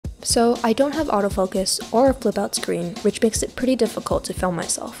So I don't have autofocus or a flip out screen, which makes it pretty difficult to film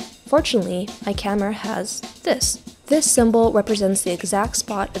myself. Fortunately, my camera has this. This symbol represents the exact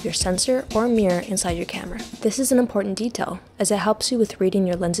spot of your sensor or mirror inside your camera. This is an important detail, as it helps you with reading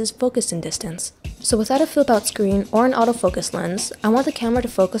your lens's focus and distance. So without a flip-out screen or an autofocus lens, I want the camera to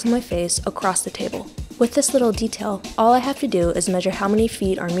focus on my face across the table. With this little detail, all I have to do is measure how many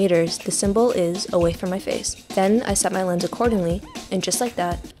feet or meters the symbol is away from my face. Then I set my lens accordingly, and just like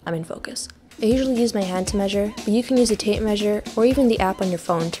that, I'm in focus. I usually use my hand to measure, but you can use a tape measure or even the app on your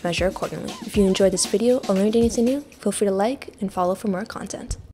phone to measure accordingly. If you enjoyed this video or learned anything new, feel free to like and follow for more content.